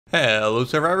Hello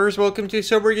survivors, welcome to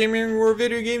Sober Gaming, where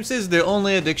video games is the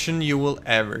only addiction you will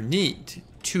ever need.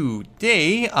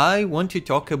 Today I want to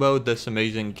talk about this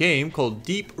amazing game called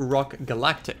Deep Rock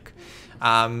Galactic.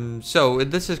 So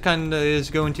this is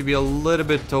going to be a little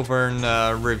bit over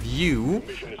a review.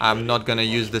 I'm not gonna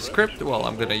use the script. Well,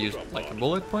 I'm gonna use like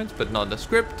bullet points, but not the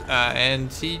script,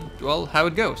 and see how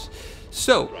it goes.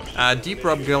 So, Deep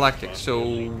Rock Galactic.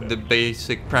 So, the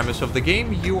basic premise of the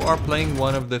game, you are playing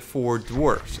one of the four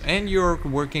dwarfs, and you're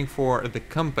working for the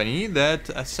company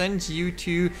that sends you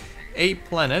to a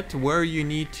planet where you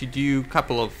need to do a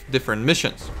couple of different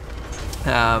missions.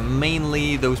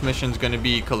 Mainly, those missions gonna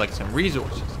be collect some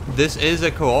resources. This is a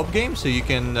co-op game, so you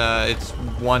can, it's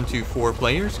 1 to 4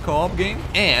 players co-op game.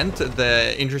 And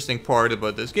the interesting part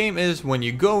about this game is when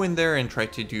you go in there and try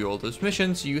to do all those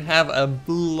missions, you have a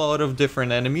lot of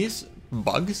different enemies,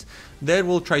 bugs, that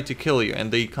will try to kill you.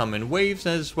 And they come in waves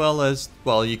as well as,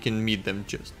 well, you can meet them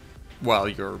just while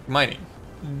you're mining.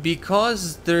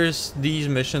 Because there's these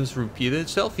missions repeat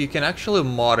itself, you can actually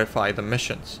modify the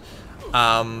missions.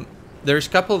 There's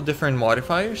a couple of different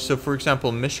modifiers. So for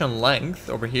example, mission length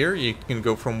over here, you can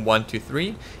go from 1 to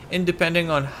 3, and depending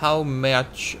on how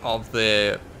much of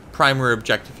the primary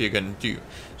objective you're gonna do.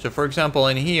 So for example,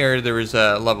 in here, there is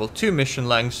a level 2 mission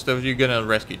length, so you're gonna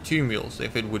rescue 2 mules.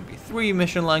 If it would be 3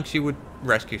 mission lengths, you would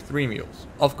rescue 3 mules.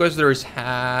 Of course, there is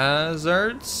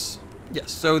hazards. Yes,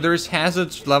 so there's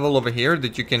hazards level over here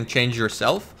that you can change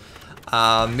yourself,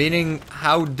 meaning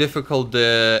how difficult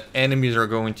the enemies are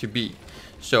going to be.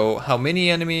 So how many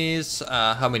enemies,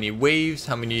 how many waves,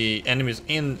 how many enemies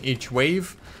in each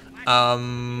wave,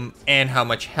 and how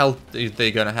much health is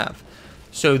they gonna have.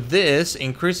 So this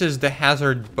increases the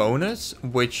hazard bonus,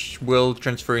 which will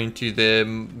transfer into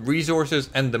the resources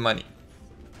and the money.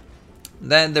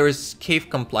 Then there is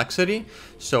cave complexity,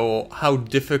 so how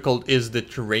difficult is the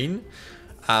terrain.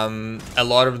 A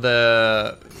lot of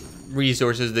the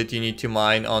resources that you need to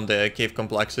mine on the cave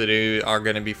complexity are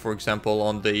going to be, for example,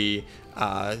 on the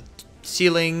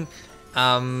ceiling,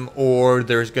 or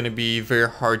there's going to be very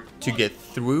hard to get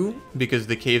through because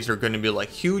the caves are going to be like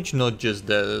huge, not just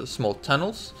the small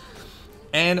tunnels.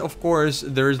 And of course,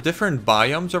 there's different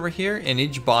biomes over here, and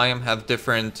each biome have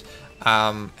different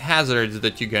hazards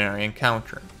that you're going to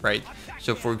encounter, right?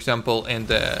 So for example, in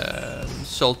the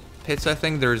salt pits, I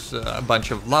think there's a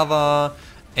bunch of lava.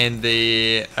 In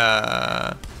the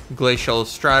glacial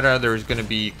strata, there's going to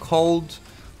be cold.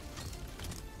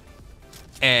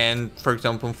 And for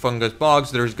example, in fungus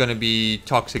bogs, there's going to be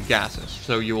toxic gases.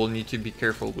 So you will need to be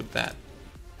careful with that.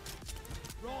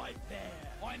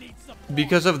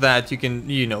 Because of that, you can,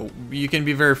 you can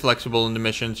be very flexible in the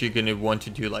missions. You're going to want to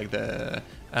do like the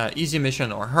easy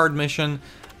mission or hard mission.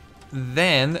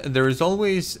 Then there is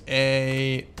always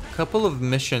a couple of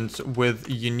missions with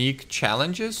unique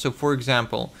challenges. So for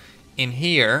example, in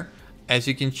here, as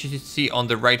you can see on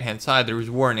the right hand side, there is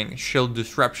warning, shield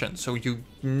disruption. So you're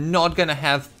not gonna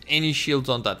have any shields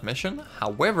on that mission.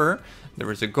 However,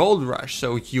 there is a gold rush,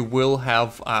 so you will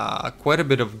have quite a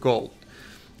bit of gold.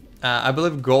 I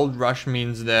believe gold rush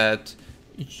means that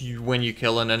when you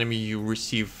kill an enemy, you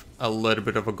receive a little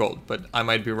bit of a gold, but I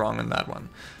might be wrong on that one.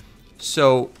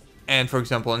 So, and for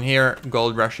example, in here,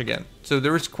 gold rush again. So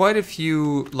there is quite a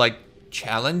few like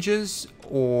challenges,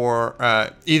 or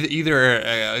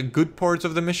either good parts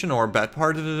of the mission or bad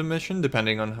part of the mission,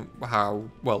 depending on how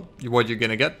well what you're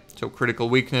gonna get. So critical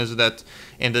weakness, that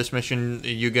in this mission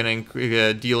you're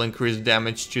gonna deal increased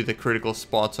damage to the critical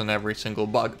spots on every single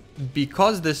bug.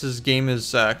 Because game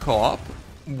is co-op,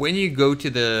 when you go to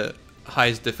the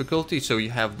highest difficulty, so you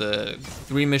have the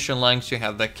 3 mission lengths, you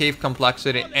have the cave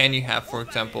complexity, and you have, for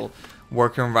example,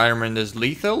 work environment is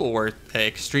lethal or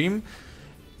extreme,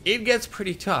 it gets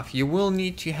pretty tough. You will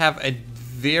need to have a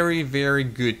very, very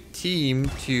good team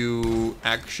to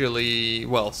actually,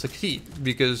 well, succeed,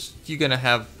 because you're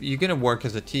gonna work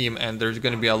as a team, and there's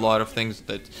gonna be a lot of things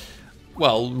that,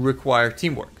 well, require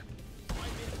teamwork.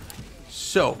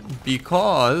 So,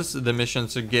 because the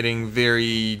missions are getting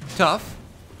very tough,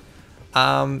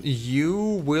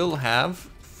 you will have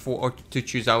to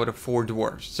choose out of 4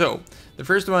 dwarves. So the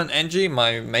first one, Angie,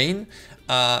 my main,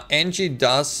 Angie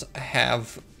does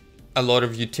have a lot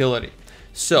of utility.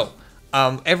 So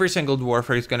every single dwarf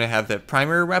is going to have the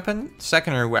primary weapon,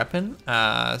 secondary weapon,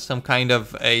 some kind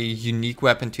of a unique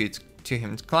weapon to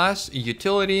his class,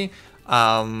 utility,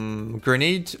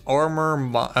 grenade,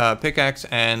 armor, pickaxe,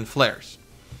 and flares.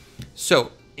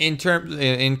 So in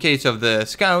case of the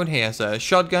scout, he has a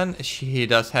shotgun. He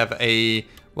does have a,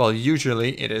 well,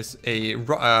 usually it is a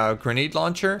grenade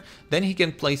launcher. Then he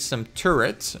can place some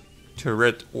turrets,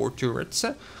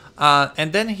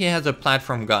 And then he has a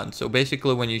platform gun. So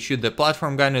basically when you shoot the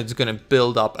platform gun, it's going to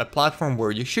build up a platform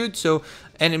where you shoot. So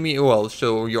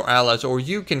so your allies or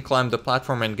you can climb the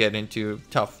platform and get into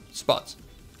tough spots.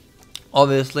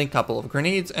 Obviously, a couple of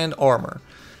grenades and armor.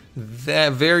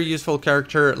 Very useful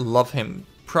character, love him.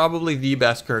 Probably the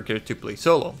best character to play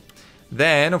solo.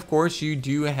 Then, of course, you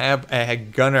do have a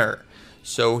gunner.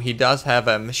 So he does have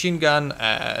a machine gun,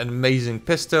 an amazing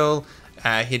pistol.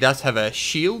 He does have a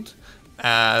shield,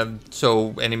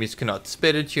 so enemies cannot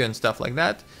spit at you and stuff like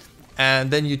that.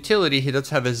 And then utility, he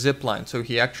does have a zipline. So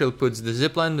he actually puts the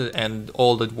zipline and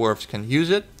all the dwarves can use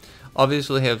it.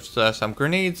 Obviously he has some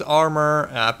grenades,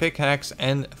 armor, pickaxe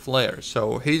and flares.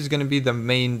 So he's going to be the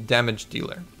main damage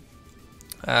dealer.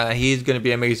 He's going to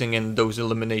be amazing in those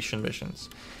elimination missions.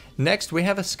 Next we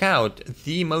have a scout,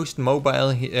 the most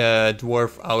mobile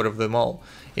dwarf out of them all.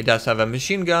 He does have a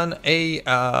machine gun, a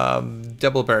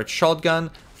double barrel shotgun,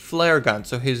 flare gun.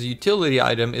 So his utility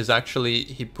item is actually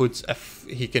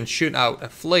he can shoot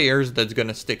out flares that's going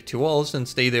to stick to walls and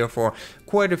stay there for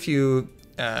quite a few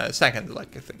seconds,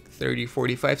 like I think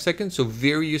 30-45 seconds. So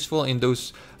very useful in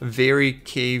those very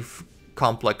cave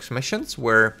complex missions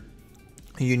where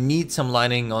you need some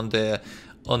lighting on the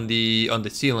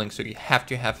ceiling, so you have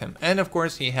to have him. And of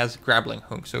course he has grappling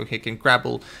hook, so he can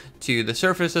grapple to the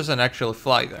surfaces and actually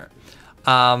fly there.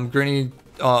 Grenade,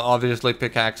 obviously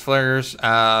pickaxe, flares,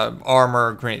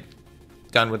 armor, grenade.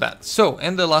 Done with that. So,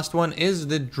 and the last one is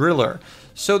the driller.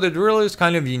 So the driller is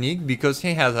kind of unique because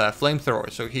he has a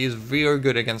flamethrower, so he is very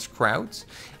good against crowds.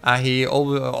 He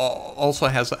also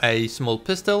has a small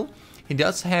pistol. He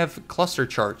does have cluster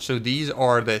charge, so these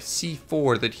are the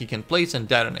C4 that he can place and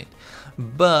detonate.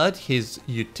 But his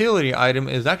utility item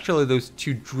is actually those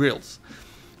two drills.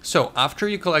 So after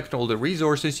you collect all the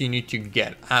resources, you need to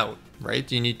get out,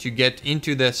 right? You need to get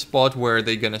into the spot where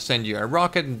they're gonna send you a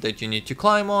rocket that you need to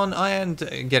climb on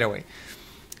and get away.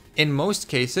 In most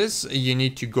cases, you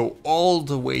need to go all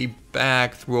the way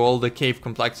back through all the cave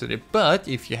complexity, but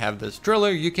if you have this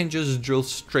driller, you can just drill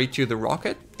straight to the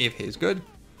rocket, if he's good,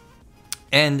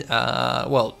 and,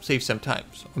 well, save some time.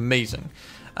 So, amazing.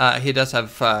 He does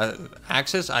have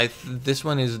axes. This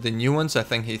one is the new ones. I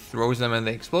think he throws them and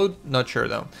they explode. Not sure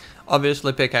though.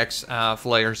 Obviously pickaxe,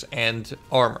 flares, and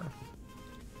armor.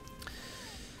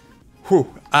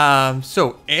 Whew.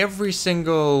 So every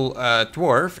single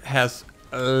dwarf has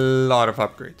a lot of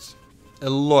upgrades. A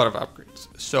lot of upgrades.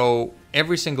 So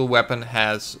every single weapon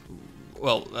has,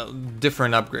 well,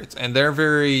 different upgrades, and they're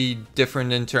very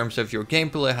different in terms of your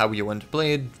gameplay, how you want to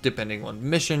play it, depending on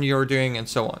mission you're doing, and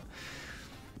so on.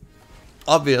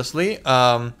 Obviously,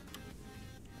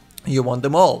 you want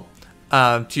them all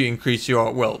to increase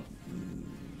your, well,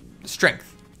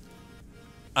 strength.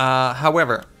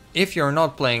 However, if you're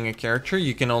not playing a character,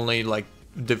 you can only, like,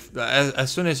 as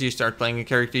soon as you start playing a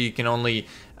character, you can only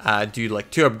do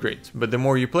like 2 upgrades, but the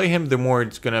more you play him, the more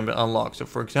it's gonna unlock. So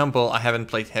for example, I haven't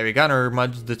played Heavy Gunner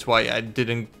much, that's why I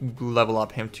didn't level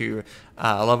up him to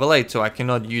level 8, so I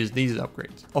cannot use these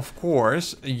upgrades. Of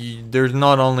course, there's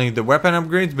not only the weapon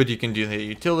upgrades, but you can do the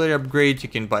utility upgrades, you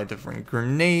can buy different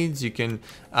grenades, you can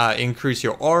increase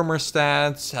your armor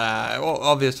stats,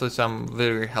 obviously some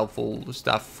very helpful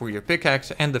stuff for your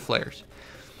pickaxe and the flares.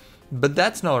 But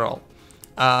that's not all.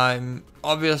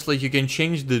 Obviously you can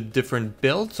change the different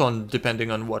builds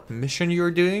depending on what mission you're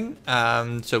doing,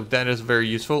 so that is very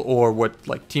useful, or what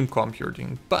like team comp you're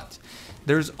doing. But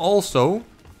there's also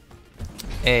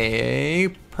a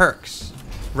perks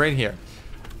right here.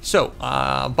 So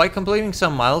by completing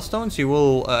some milestones, you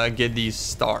will get these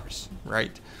stars,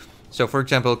 right? So for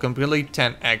example, complete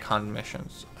 10 egg hunt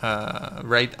missions,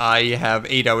 right? I have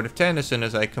 8 out of 10. As soon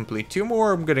as I complete 2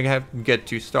 more, I'm gonna get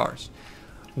 2 stars.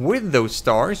 With those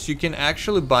stars, you can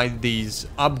actually buy these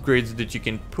upgrades that you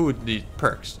can put, these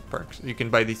perks. You can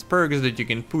buy these perks that you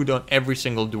can put on every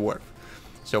single dwarf.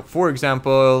 So for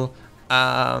example,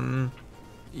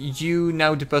 you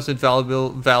now deposit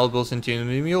valuables into an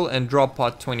mule and drop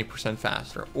pot 20%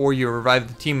 faster, or you revive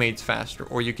the teammates faster,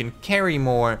 or you can carry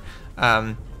more,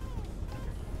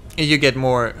 you get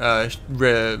more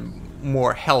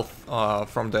health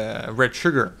from the red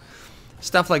sugar.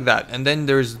 Stuff like that. And then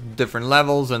there's different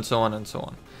levels and so on and so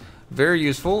on. Very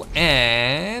useful.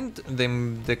 And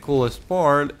the coolest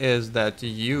part is that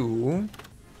you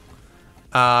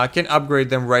can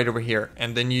upgrade them right over here.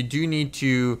 And then you do need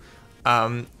to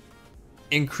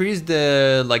increase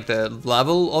the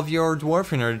level of your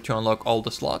dwarf in order to unlock all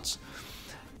the slots.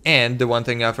 And the one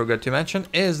thing I forgot to mention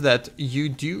is that you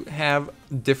do have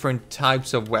different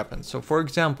types of weapons. So for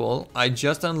example, I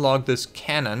just unlocked this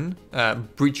cannon,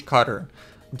 breach cutter,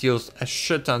 deals a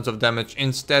shit tons of damage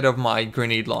instead of my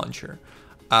grenade launcher.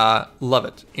 Love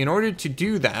it. In order to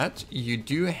do that, you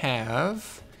do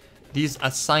have these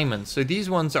assignments. So these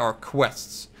ones are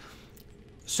quests.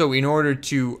 So in order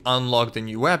to unlock the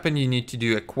new weapon, you need to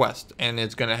do a quest, and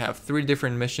it's gonna have 3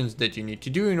 different missions that you need to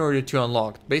do in order to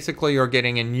unlock. Basically, you're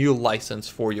getting a new license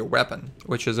for your weapon,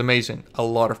 which is amazing. A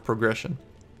lot of progression.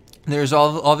 There's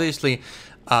obviously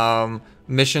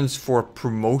missions for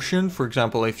promotion. For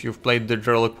example, if you've played the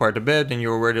drill quite a bit and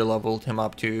you already leveled him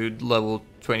up to level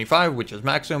 25, which is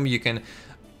maximum, you can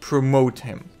promote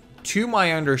him. To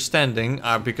my understanding,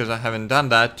 because I haven't done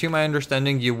that, to my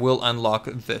understanding, you will unlock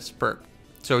this perk.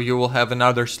 So you will have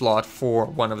another slot for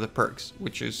one of the perks,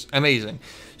 which is amazing.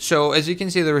 So as you can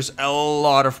see, there's a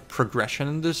lot of progression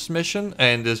in this mission,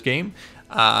 in this game.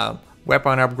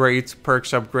 Weapon upgrades, perks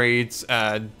upgrades,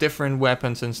 different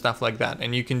weapons and stuff like that.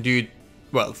 And you can do,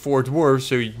 well, 4 dwarves,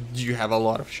 so you have a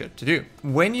lot of shit to do.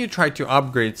 When you try to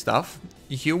upgrade stuff,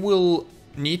 you will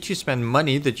need to spend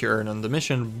money that you earn on the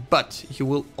mission, but you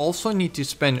will also need to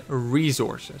spend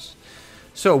resources.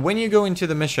 So when you go into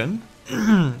the mission,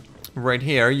 right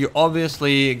here, you're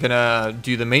obviously gonna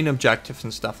do the main objectives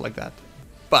and stuff like that.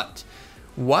 But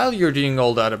while you're doing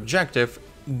all that objective,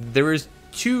 there is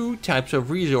 2 types of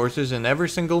resources in every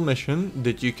single mission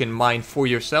that you can mine for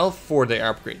yourself for the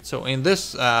upgrade. So in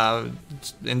this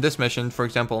mission, for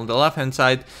example, on the left hand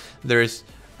side, there's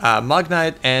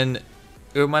Magnite and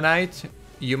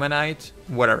Humanite,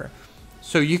 whatever.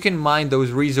 So you can mine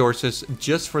those resources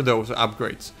just for those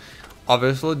upgrades.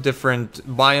 Obviously, different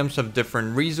biomes have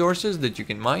different resources that you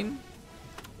can mine.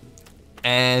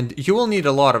 And you will need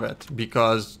a lot of it,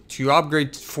 because to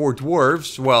upgrade 4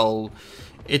 dwarves, well,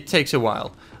 it takes a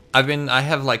while. I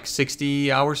have like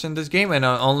 60 hours in this game, and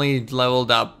I only leveled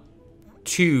up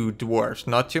 2 dwarves.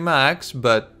 Not to max,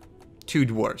 but 2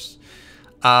 dwarves.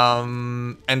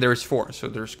 And there's 4, so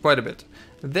there's quite a bit.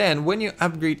 Then, when you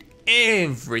upgrade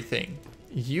everything,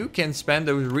 you can spend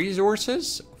those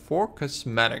resources for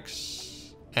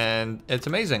cosmetics, and it's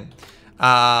amazing.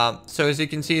 So as you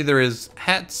can see, there is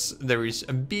hats, there is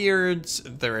beards,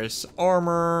 there is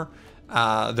armor,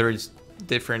 there is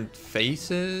different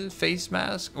face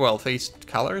masks, well, face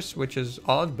colors, which is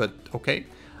odd, but okay.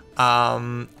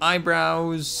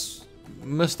 Eyebrows,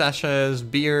 mustaches,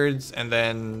 beards, and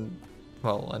then,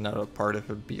 well, another part of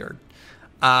a beard.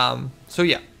 So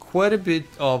yeah, quite a bit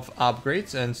of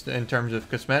upgrades in terms of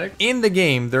cosmetic. In the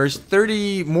game, there's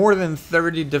more than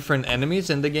 30 different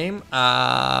enemies in the game,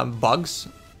 bugs,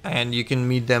 and you can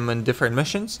meet them in different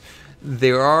missions.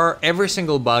 Every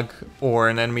single bug or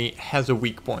an enemy has a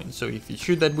weak point, so if you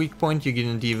shoot that weak point, you're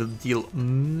gonna deal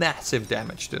massive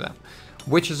damage to them,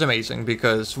 which is amazing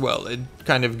because, well, it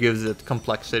kind of gives it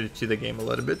complexity to the game a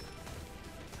little bit.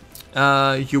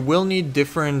 You will need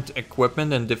different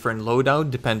equipment and different loadout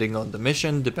depending on the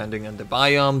mission, depending on the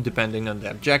biome, depending on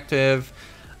the objective,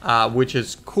 which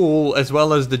is cool, as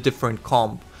well as the different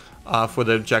comp for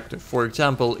the objective. For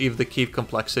example, if the cave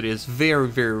complexity is very,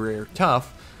 very, very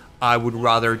tough, I would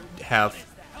rather have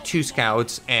 2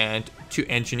 scouts and 2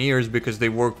 engineers because they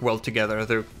work well together.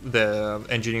 The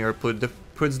engineer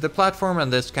puts the platform,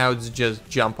 and the scouts just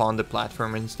jump on the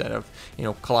platform instead of, you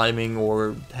know, climbing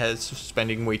or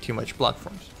spending way too much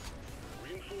platforms.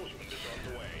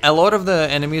 A lot of the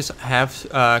enemies have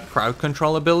crowd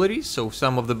control abilities, so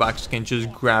some of the bugs can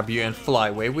just grab you and fly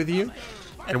away with you.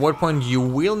 At what point you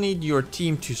will need your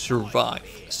team to survive.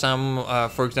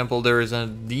 For example,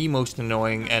 the most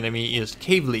annoying enemy is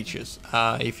cave leeches.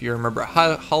 If you remember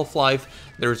Half-Life,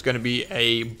 there's going to be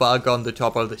a bug on the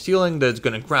top of the ceiling that's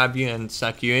going to grab you and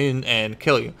suck you in and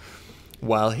kill you.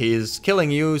 While he's killing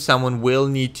you, someone will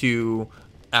need to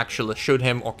actually shoot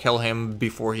him or kill him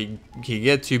before he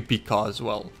gets you, because,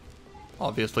 well,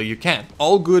 obviously you can't.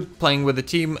 All good playing with a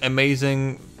team,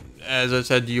 amazing. As I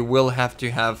said, you will have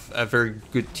to have a very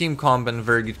good team comp and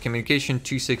very good communication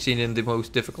to succeed in the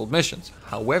most difficult missions.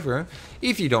 However,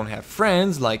 if you don't have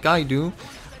friends like I do,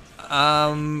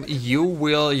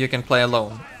 you can play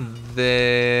alone.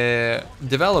 The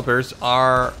developers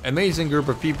are an amazing group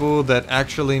of people that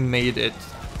actually made it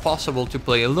possible to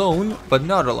play alone, but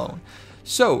not alone.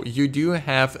 So you do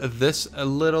have this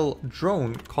little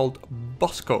drone called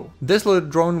Bosco. This little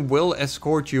drone will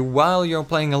escort you while you're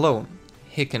playing alone.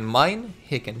 He can mine,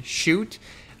 he can shoot,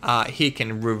 he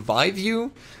can revive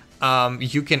you.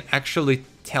 You can actually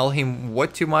tell him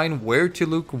what to mine, where to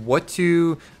look, what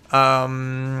to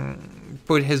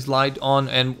put his light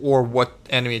on, or what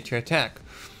enemy to attack.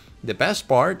 The best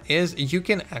part is you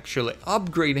can actually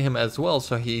upgrade him as well,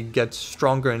 so he gets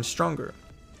stronger and stronger.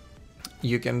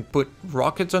 You can put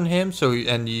rockets on him,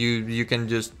 and you can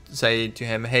just say to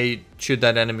him, hey, shoot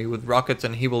that enemy with rockets,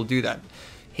 and he will do that.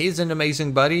 He's an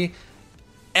amazing buddy.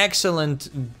 excellent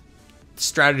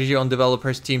strategy on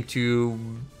developers team to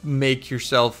make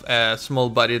yourself a small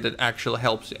buddy that actually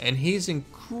helps you, and he's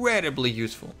incredibly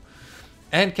useful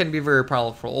and can be very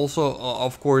powerful. Also,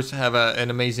 of course, have an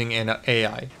amazing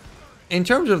AI. In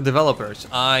terms of developers,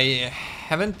 I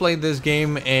haven't played this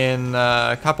game in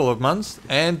a couple of months,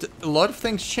 and a lot of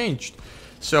things changed.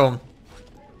 So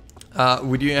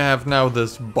we do have now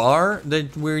this bar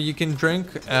where you can drink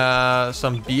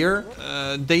some beer.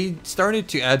 They started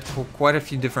to add quite a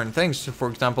few different things. So for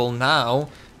example, now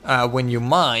when you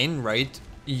mine, right,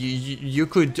 you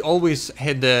could always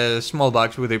hit the small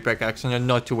box with a pickaxe and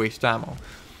not to waste ammo.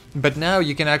 But now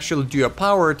you can actually do a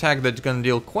power attack that's going to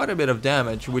deal quite a bit of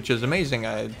damage, which is amazing.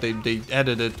 They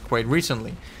added it quite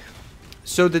recently.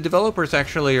 So the developers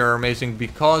actually are amazing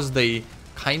because they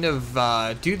kind of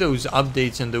do those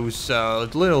updates and those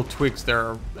little tweaks that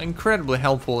are incredibly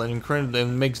helpful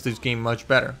and makes this game much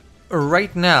better.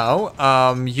 Right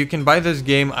now, you can buy this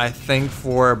game, I think,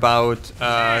 for about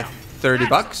 30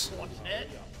 bucks.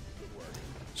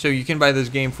 So you can buy this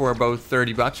game for about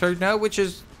 30 bucks right now, which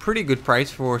is pretty good price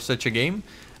for such a game.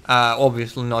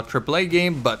 Obviously not AAA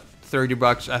game, but 30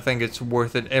 bucks, I think it's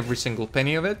worth it, every single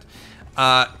penny of it.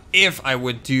 If I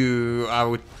would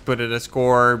put it a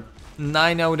score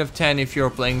 9 out of 10 if you're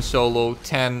playing solo,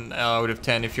 10 out of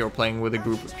 10 if you're playing with a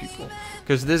group of people.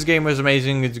 Because this game is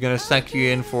amazing, it's gonna suck you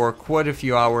in for quite a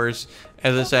few hours.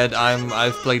 As I said,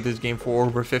 I've played this game for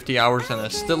over 50 hours and I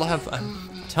still have a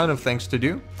ton of things to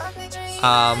do.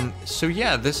 So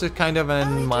yeah, this is kind of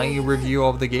my review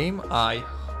of the game. I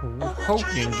hope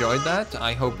you enjoyed that.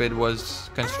 I hope it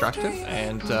was constructive,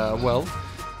 and well,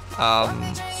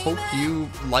 hope you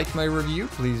liked my review.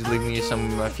 Please leave me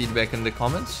some feedback in the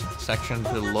comments section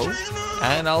below,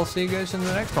 and I'll see you guys in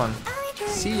the next one.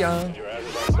 See ya!